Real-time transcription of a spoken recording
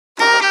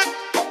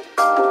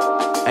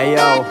Hey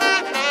yo,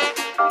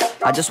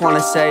 I just wanna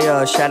say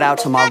shout out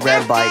to my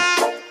red bike.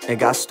 It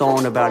got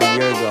stolen about a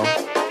year ago,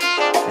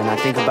 and I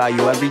think about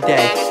you every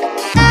day.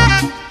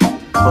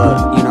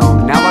 But you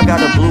know, now I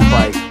got a blue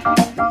bike,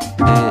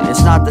 and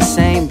it's not the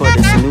same, but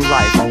it's a new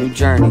life, a new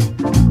journey.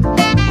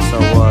 So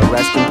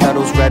rest in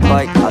pedals, red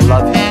bike, I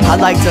love you. I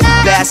like to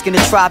bask in the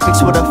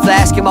tropics with a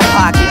flask in my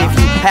pocket. If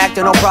you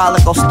acting no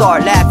frolic, I'll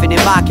start laughing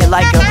and mocking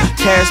like a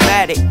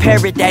charismatic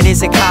parrot that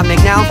is a comic.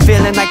 Now I'm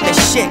feeling like the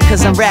shit,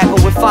 cause I'm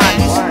rapping with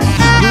Phoniks.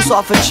 Loose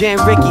off of Jen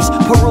Ricky's,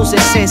 perusing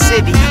Sin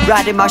City,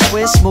 riding my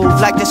Schwinn smooth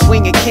like the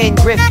swing of Ken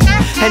Griffey.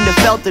 And the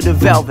felt of the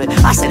velvet,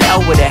 I said hell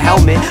with a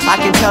helmet. I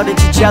can tell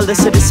that you're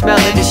jealous of the smell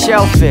of the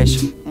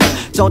shellfish.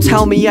 Don't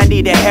tell me I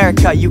need a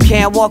haircut. You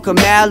can't walk a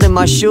mile in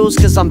my shoes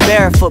cause I'm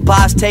barefoot.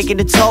 Boss taking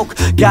the toke,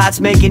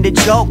 God's making the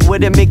joke.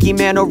 With a Mickey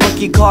Mantle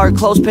rookie card,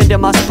 close pinned to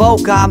my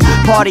spoke. I'm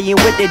partying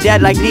with the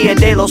dead like Dia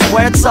de los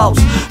Muertos.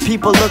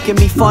 People look at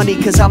me funny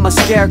cause I'm a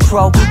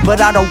scarecrow, but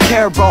I don't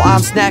care bro,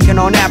 I'm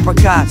snacking on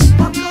apricots.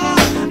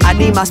 I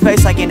need my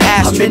space like an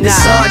astronaut. I'm in the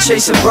sun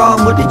chasing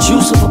rum with the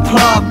juice of a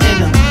plum.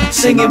 In a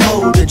singing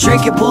mood, the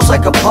drinking booze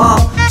like a palm.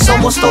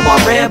 Someone stole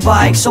my red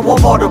bike, so I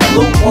bought a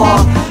blue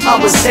one. I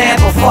was sad,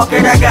 but fuck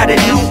it, I got a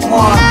new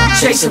one.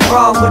 Chasing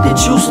rum with the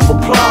juice of a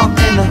plum.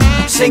 In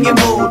a singing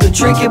mood, the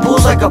drinking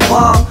booze like a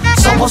palm.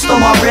 Someone stole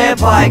my red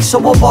bike, so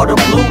I bought a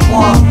blue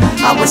one.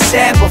 I was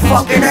sad, but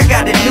fuck it, I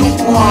got a new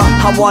one.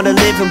 I wanna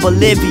live in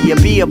Bolivia,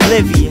 be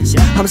oblivious.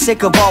 I'm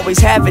sick of always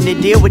having to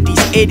deal with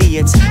these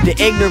idiots. The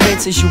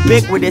ignorance is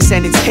ubiquitous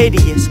and it's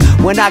hideous.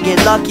 When I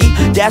get lucky,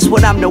 that's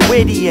when I'm the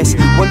wittiest.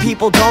 When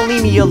people don't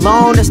leave me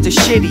alone, that's the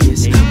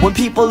shittiest. When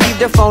people leave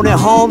their phone at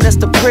home, that's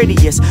the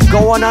prettiest.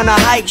 Going on a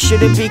hike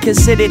shouldn't be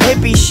considered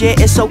hippie shit.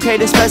 It's okay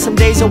to spend some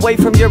days away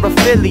from your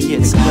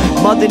affiliates.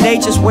 Mother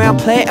Nature's where I'm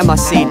planting my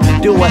seed.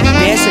 Do a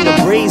dance in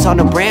the breeze on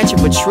the branch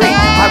of a tree.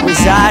 I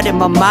reside in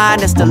my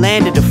mind, that's the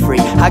land of the free.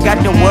 I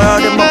got the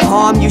world in my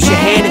palm, you should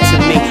hand it to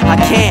me. I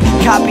can't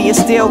copy and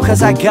steal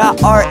cause I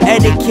got art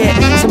etiquette.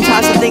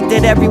 Sometimes I think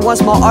that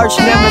everyone's my arch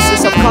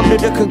nemesis. I've come to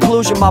the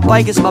conclusion my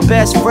bike is my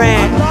best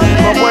friend.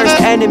 My worst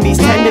enemies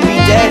tend to be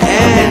dead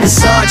ends. I'm in the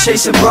sun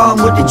chasing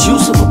rum with the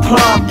juice of a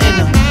plum.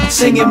 In a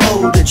singing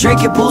mood, the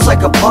drinking booze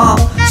like a palm.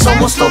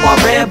 Someone stole my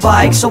red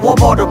bike, so I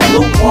bought a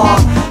blue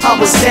one. I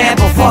was sad,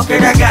 but fuck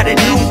it, I got a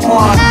new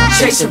one.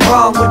 Chasing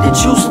rum with the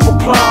juice of a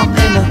plum.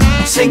 In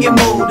a singing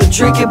mood, the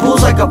drinking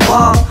booze like a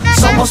palm.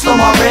 Someone stole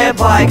my red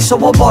bike, so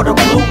I bought a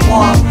blue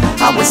one.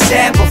 I was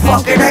sad, but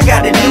fuck it, I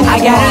got a new one. I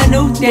got a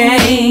new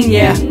thing,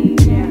 yeah.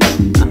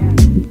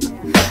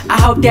 I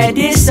hope that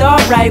it's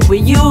alright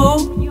with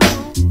you.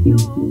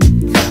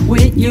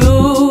 With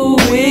you,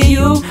 with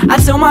you. I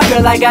told my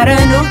girl I got a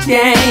new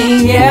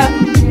thing, yeah.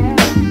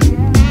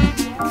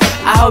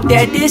 I hope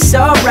that it's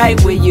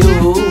alright with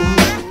you.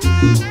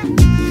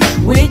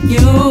 With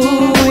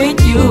you, with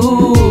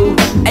you.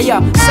 Hey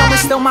yo, someone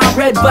stole my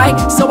red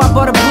bike, so I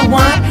bought a blue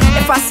one.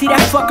 If I see that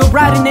fucker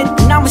riding it,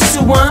 then I'ma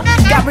sue one.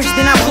 Got rich,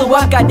 then I blew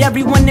up, got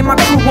everyone in my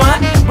crew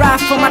one. Ride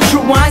for my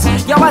true ones.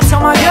 Yo, I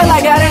told my girl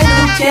I got a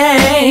new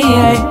thing.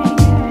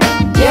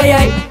 Yeah,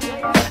 yeah.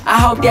 I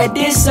hope that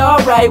this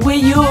alright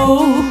with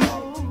you.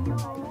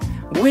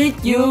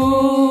 With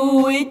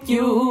you, with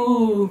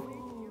you.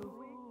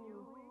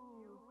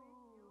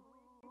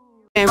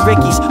 And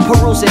Ricky's,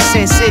 perusing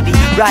Sin City,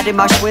 riding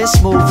my Schwinn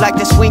smooth like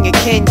the swing of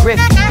Ken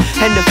Griffey.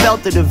 And the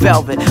felt of the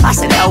velvet, I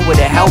said hell with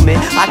a helmet.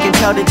 I can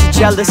tell that you're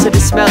jealous of the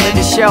smell of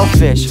the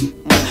shellfish.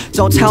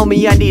 Don't tell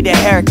me I need a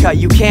haircut.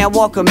 You can't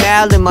walk a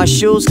mile in my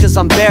shoes cause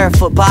I'm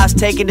barefoot. Boss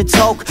taking the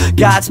toke,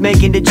 God's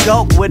making the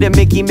joke. With a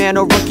Mickey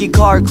Mantle rookie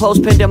card, close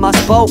pinned to my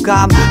spoke.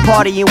 I'm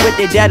partying with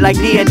the dead like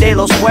Dia de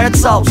los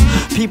Muertos.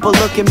 People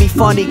look at me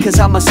funny cause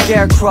I'm a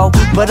scarecrow,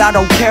 but I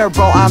don't care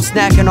bro, I'm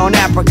snacking on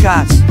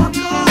apricots.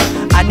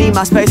 I need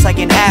my space like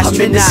an astronaut.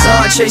 I'm in the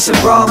sun chasing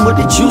rum with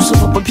the juice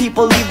of a. When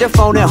people leave their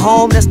phone at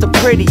home, that's the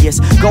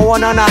prettiest.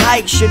 Going on a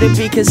hike shouldn't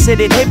be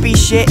considered hippie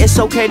shit. It's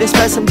okay to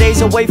spend some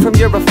days away from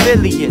your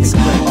affiliates.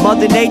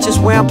 Mother Nature's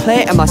where I'm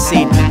planting my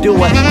seed. Do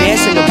a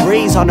dance in the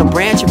breeze on the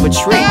branch of a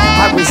tree.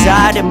 I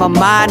reside in my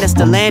mind, that's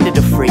the land of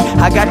the free.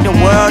 I got the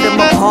world in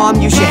my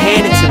palm, you should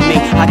hand it to me.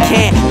 I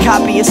can't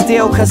copy and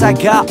steal cause I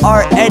got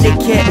art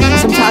etiquette.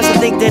 Sometimes I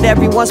think that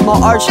everyone's my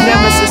arch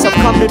nemesis. I've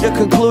come to the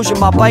conclusion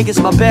my bike is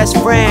my best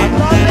friend.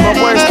 My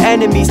worst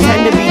enemies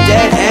tend to be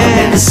dead ends.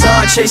 I'm in the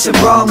sun chasing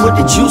rum with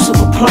the juice of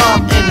a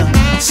plum. In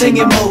a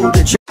singing mood.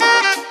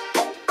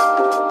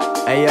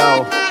 Hey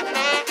yo,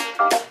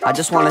 I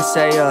just wanna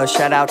say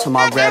shout out to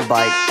my red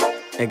bike.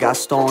 It got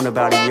stolen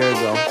about a year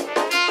ago,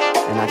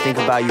 and I think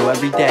about you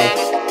every day.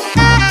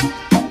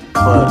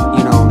 But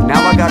you know,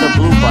 now I got a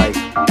blue bike,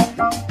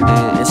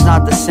 and it's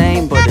not the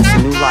same, but it's a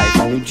new life,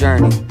 a new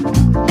journey.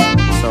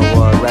 So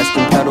rest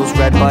in pedals,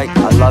 red bike,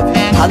 I love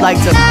you. I like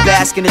to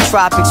bask in the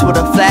tropics with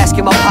a flask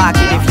in my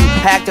pocket. If you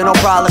acting no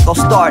frolic, I'll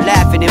start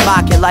laughing and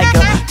mocking like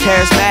a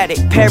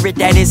charismatic parrot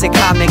that is a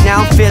comic.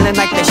 Now I'm feeling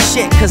like the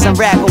shit cause I'm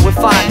rapping with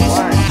Phoniks.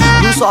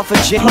 Loose off of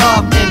Jen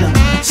in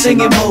a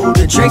singing mood,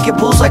 the drinking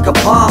booze like a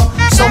palm.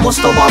 Someone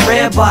stole my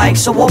red bike,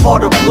 so I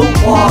bought a blue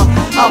one.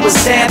 I was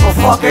sad, but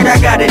fuck it, I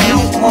got a new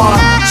one.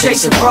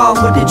 Chasing rum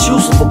with the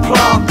juice of a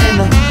plum.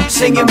 In a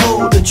singing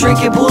mood,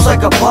 drinking booze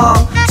like a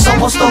bum.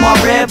 Someone stole my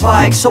red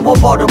bike, so I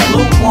bought a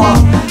blue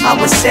one. I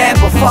was sad,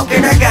 but fuck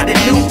it, I got a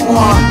new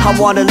one. I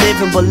wanna live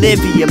in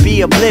Bolivia,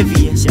 be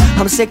oblivious.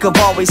 I'm sick of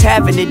always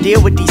having to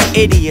deal with these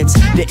idiots.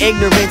 The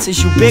ignorance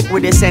is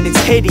ubiquitous and it's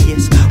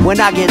hideous. When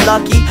I get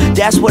lucky,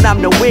 that's when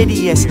I'm the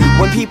wittiest.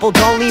 When people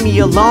don't leave me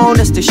alone,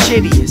 it's the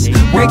shittiest.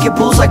 Drinking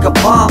booze like a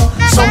bum.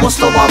 Someone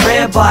stole my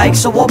red bike,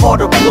 so I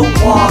bought a blue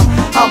one.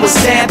 I was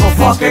sad, but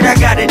fuck it, I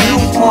got a new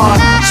one.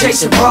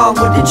 Chasing rum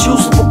with the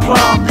juice of a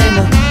plum.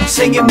 In a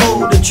singing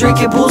mood,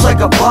 drinking booze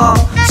like a bum.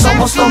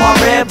 Someone stole my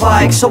red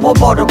bike, so I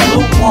bought a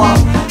blue one.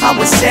 I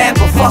was sad,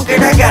 but fuck it,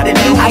 I got a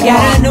new one. I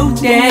got a new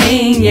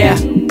thing, yeah.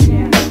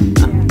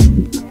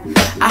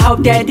 I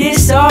hope that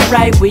it's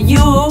alright with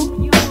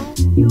you.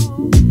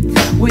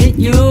 With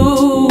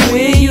you,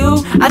 with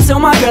you. I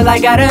told my girl I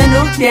got a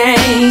new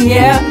thing,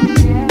 yeah.